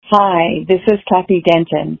Hi, this is Kathy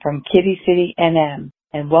Denton from Kitty City NM,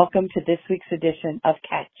 and welcome to this week's edition of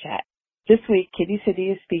Cat Chat. This week, Kitty City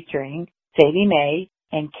is featuring Sadie Mae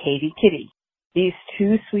and Katie Kitty. These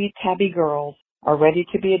two sweet tabby girls are ready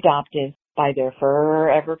to be adopted by their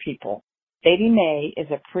forever people. Sadie Mae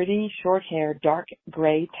is a pretty, short-haired, dark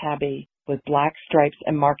gray tabby with black stripes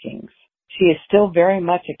and markings. She is still very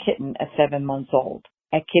much a kitten at 7 months old.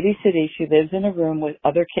 At Kitty City, she lives in a room with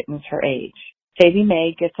other kittens her age. Sadie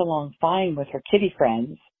Mae gets along fine with her kitty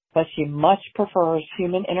friends, but she much prefers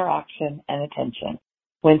human interaction and attention.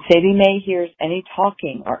 When Sadie Mae hears any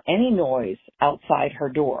talking or any noise outside her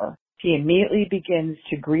door, she immediately begins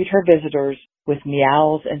to greet her visitors with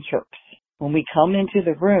meows and chirps. When we come into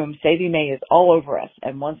the room, Sadie Mae is all over us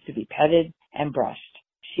and wants to be petted and brushed.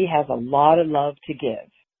 She has a lot of love to give.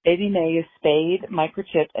 Sadie Mae is spayed,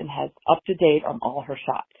 microchipped, and has up-to-date on all her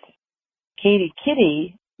shots. Katie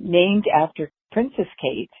Kitty, named after Princess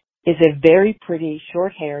Kate, is a very pretty,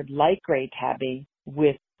 short-haired, light gray tabby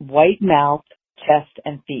with white mouth, chest,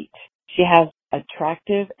 and feet. She has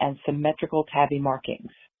attractive and symmetrical tabby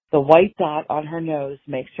markings. The white dot on her nose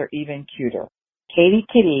makes her even cuter. Katie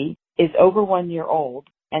Kitty is over 1 year old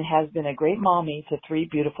and has been a great mommy to 3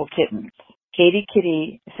 beautiful kittens. Katie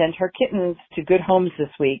Kitty sent her kittens to good homes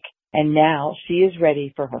this week, and now she is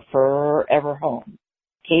ready for her forever home.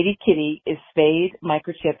 Katie Kitty is spayed,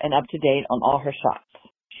 microchipped, and up-to-date on all her shots.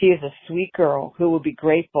 She is a sweet girl who will be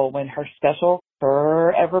grateful when her special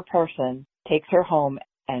forever person takes her home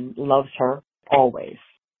and loves her always.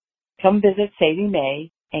 Come visit Sadie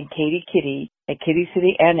Mae and Katie Kitty at Kitty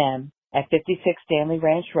City NM at 56 Stanley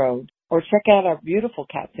Ranch Road, or check out our beautiful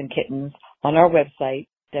cats and kittens on our website,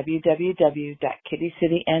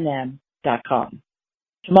 www.kittycitynm.com.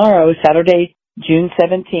 Tomorrow, Saturday, June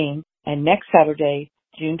 17, and next Saturday,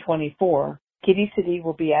 June 24, Kitty City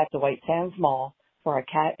will be at the White Sands Mall for a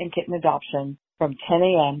cat and kitten adoption from 10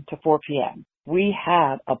 a.m. to 4 p.m. We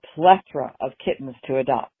have a plethora of kittens to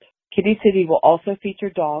adopt. Kitty City will also feature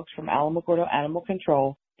dogs from Alamogordo Animal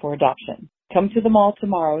Control for adoption. Come to the mall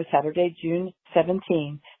tomorrow, Saturday, June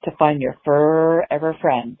 17, to find your forever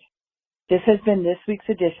friend. This has been this week's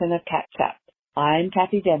edition of Cat Chat. I'm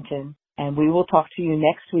Kathy Denton, and we will talk to you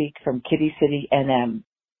next week from Kitty City NM.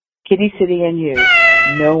 Kitty City and you,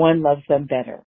 no one loves them better.